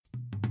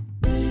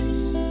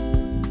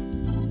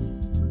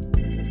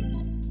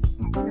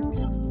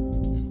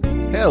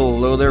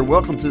Hello there.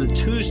 Welcome to the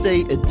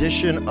Tuesday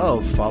edition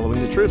of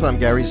Following the Truth. I'm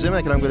Gary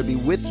Zimak, and I'm going to be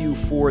with you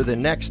for the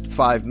next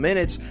 5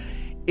 minutes.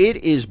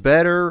 It is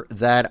better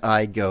that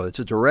I go. It's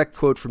a direct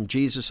quote from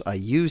Jesus. I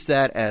use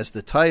that as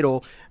the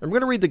title. I'm going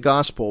to read the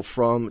gospel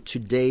from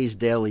today's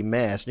daily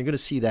mass, and you're going to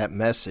see that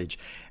message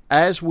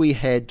as we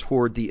head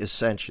toward the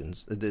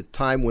ascensions, the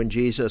time when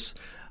Jesus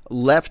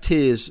left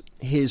his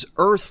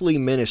earthly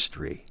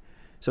ministry.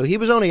 So he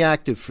was only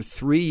active for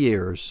 3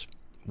 years,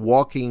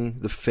 walking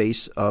the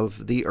face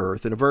of the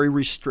earth in a very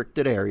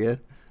restricted area.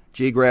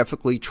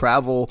 Geographically,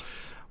 travel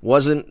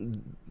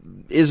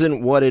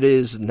isn't what it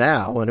is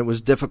now, and it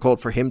was difficult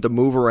for him to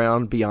move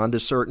around beyond a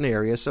certain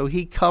area. So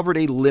he covered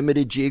a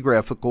limited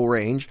geographical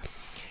range,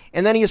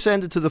 and then he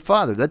ascended to the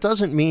Father. That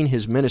doesn't mean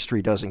his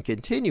ministry doesn't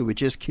continue. It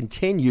just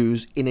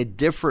continues in a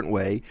different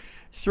way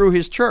through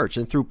his church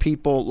and through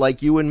people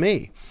like you and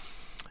me,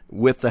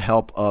 with the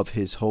help of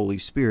his Holy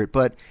Spirit.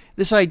 But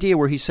this idea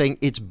where he's saying,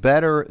 it's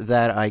better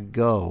that I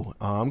go.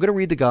 I'm going to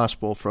read the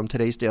gospel from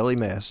today's daily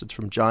mass. It's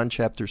from John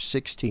chapter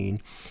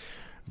 16,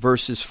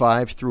 verses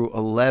 5 through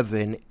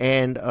 11.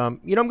 And, I'm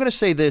going to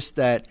say this,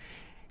 that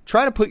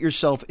try to put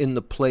yourself in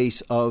the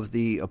place of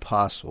the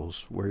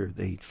apostles, where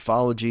they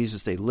followed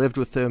Jesus, they lived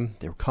with him,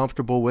 they were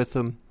comfortable with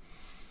him,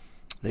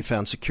 they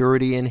found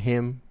security in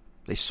him,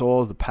 they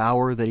saw the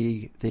power that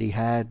he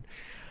had.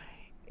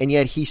 And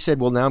yet he said,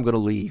 well, now I'm going to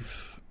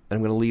leave. I'm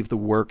going to leave the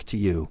work to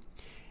you.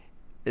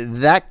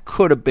 That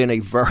could have been a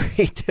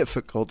very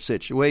difficult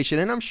situation.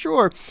 And I'm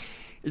sure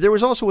there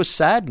was also a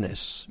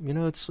sadness.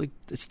 It's like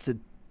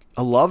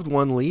a loved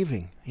one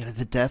leaving,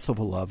 the death of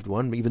a loved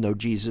one, even though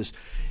Jesus,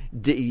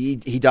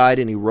 he died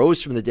and he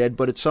rose from the dead.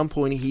 But at some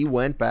point he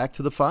went back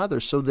to the Father.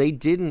 So they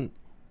didn't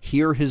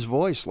hear his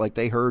voice like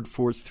they heard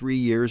for 3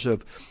 years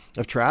of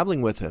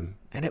traveling with him.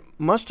 And it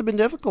must have been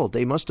difficult.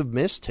 They must have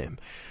missed him.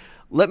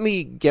 Let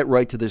me get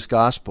right to this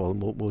gospel,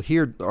 and we'll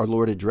hear our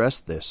Lord address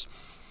this.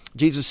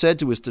 Jesus said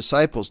to his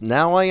disciples,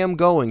 "Now I am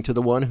going to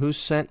the one who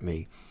sent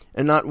me,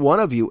 and not one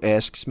of you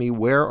asks me,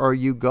 'Where are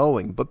you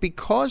going?' But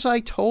because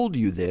I told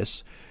you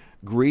this,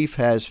 grief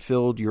has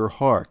filled your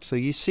heart." So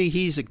you see,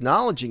 he's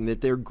acknowledging that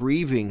they're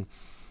grieving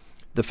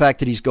the fact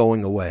that he's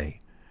going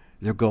away.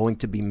 They're going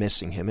to be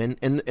missing him.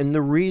 And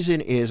the reason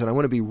is, and I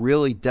want to be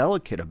really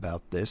delicate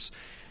about this,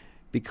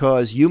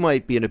 because you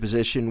might be in a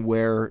position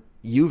where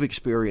you've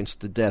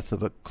experienced the death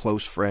of a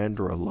close friend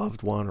or a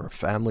loved one or a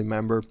family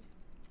member,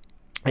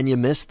 and you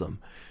miss them.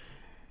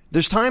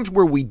 There's times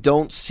where we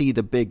don't see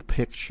the big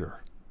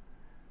picture,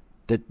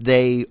 that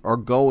they are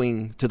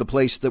going to the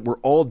place that we're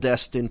all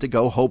destined to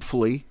go,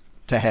 hopefully,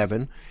 to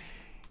heaven,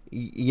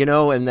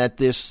 and that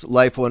this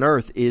life on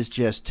earth is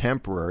just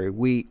temporary.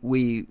 We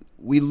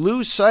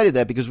lose sight of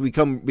that because we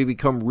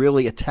become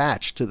really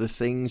attached to the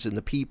things and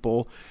the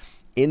people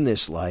in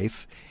this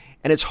life.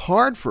 And it's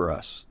hard for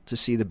us to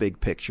see the big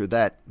picture,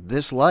 that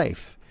this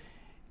life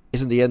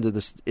isn't the end of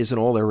this, isn't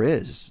all there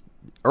is.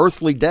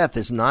 Earthly death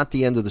is not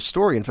the end of the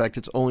story. In fact,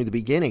 it's only the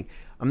beginning.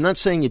 I'm not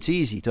saying it's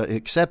easy to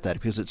accept that,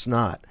 because it's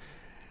not.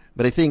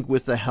 But I think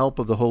with the help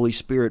of the Holy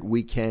Spirit,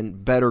 we can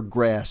better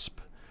grasp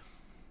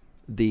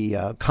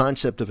the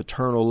concept of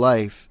eternal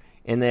life,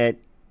 and that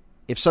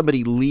if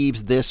somebody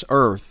leaves this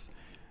earth,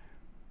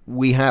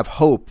 we have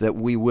hope that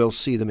we will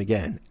see them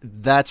again.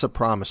 That's a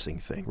promising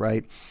thing,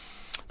 right?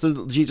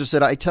 So Jesus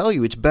said, "I tell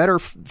you, it's better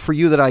for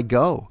you that I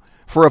go.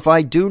 For if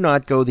I do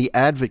not go, the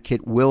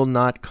advocate will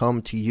not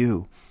come to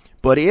you.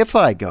 But if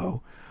I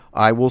go,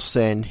 I will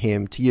send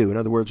him to you." In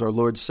other words, our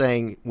Lord's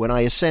saying, when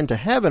I ascend to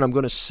heaven, I'm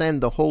going to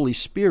send the Holy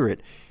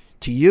Spirit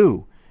to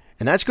you.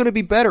 And that's going to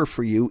be better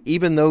for you,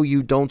 even though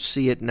you don't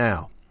see it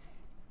now.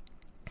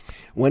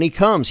 When he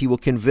comes, he will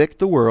convict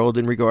the world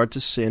in regard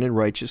to sin and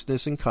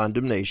righteousness and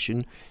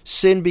condemnation.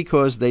 Sin,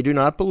 because they do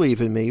not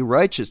believe in me.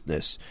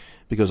 Righteousness,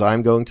 because I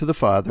am going to the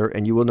Father,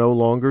 and you will no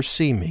longer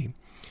see me.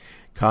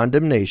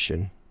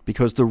 Condemnation,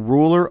 because the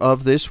ruler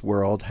of this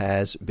world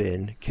has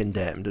been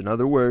condemned. In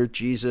other words,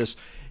 Jesus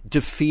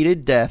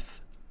defeated death,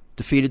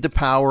 defeated the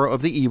power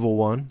of the evil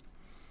one,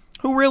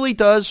 who really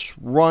does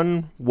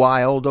run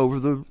wild over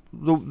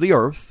the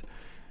earth,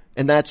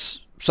 and that's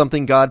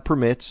something God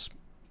permits.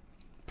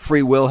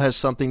 Free will has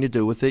something to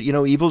do with it.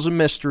 Evil's a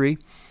mystery.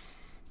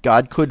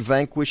 God could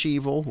vanquish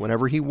evil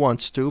whenever he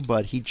wants to,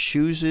 but he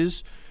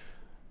chooses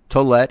to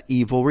let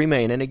evil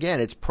remain. And again,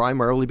 it's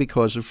primarily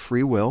because of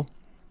free will.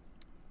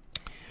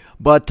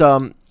 But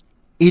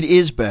it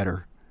is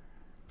better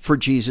for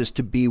Jesus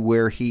to be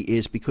where he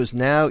is, because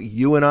now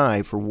you and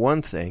I, for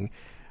one thing,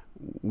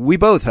 we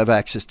both have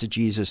access to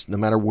Jesus no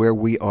matter where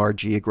we are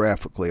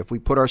geographically. If we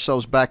put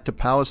ourselves back to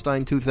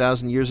Palestine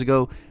 2,000 years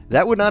ago,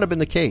 that would not have been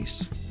the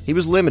case. He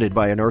was limited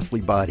by an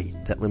earthly body.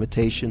 That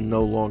limitation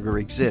no longer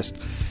exists.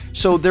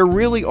 So there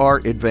really are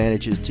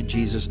advantages to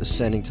Jesus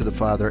ascending to the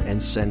Father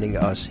and sending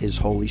us his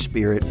Holy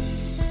Spirit.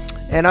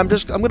 And I'm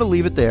going to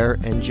leave it there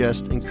and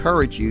just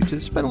encourage you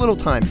to spend a little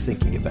time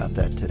thinking about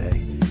that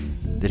today,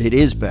 that it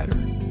is better,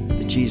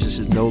 that Jesus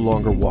is no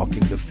longer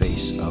walking the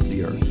face of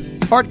the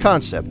earth. Hard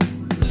concept.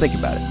 Think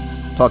about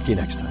it. Talk to you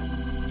next time.